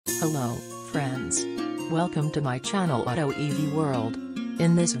Hello, friends. Welcome to my channel Auto EV World.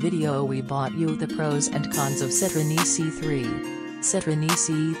 In this video we bought you the pros and cons of Citroen eC3. Citroen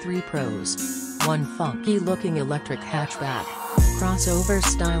eC3 Pros. 1 funky looking electric hatchback. Crossover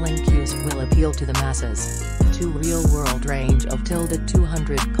styling cues will appeal to the masses. 2 real-world range of till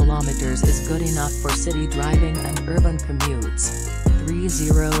 200 km is good enough for city driving and urban commutes. 3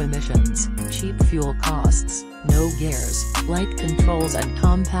 zero emissions, cheap fuel costs, no gears, light controls and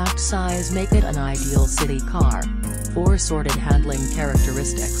compact size make it an ideal city car. 4 sorted handling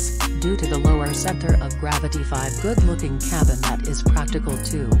characteristics, due to the lower center of gravity. 5 good-looking cabin that is practical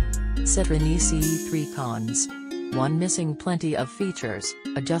too. Citroen eC3 cons. 1 missing plenty of features,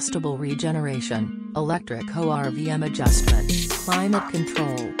 adjustable regeneration, electric ORVM adjustment, climate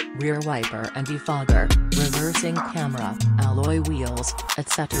control, rear wiper and defogger, reversing camera, alloy wheels,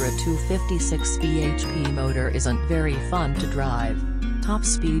 etc. 256 bhp motor isn't very fun to drive. Top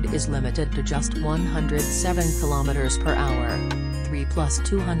speed is limited to just 107 km per hour. 3 plus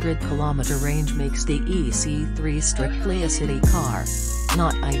 200 km range makes the eC3 strictly a city car.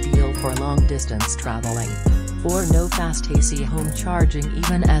 Not ideal for long distance traveling. 4 no fast AC home charging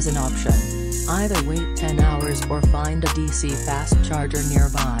even as an option. Either wait 10 hours or find a DC fast charger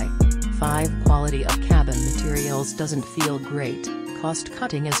nearby. 5 quality of cabin materials doesn't feel great, cost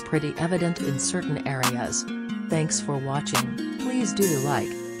cutting is pretty evident in certain areas. Thanks for watching, please do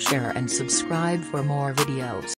like, share and subscribe for more videos.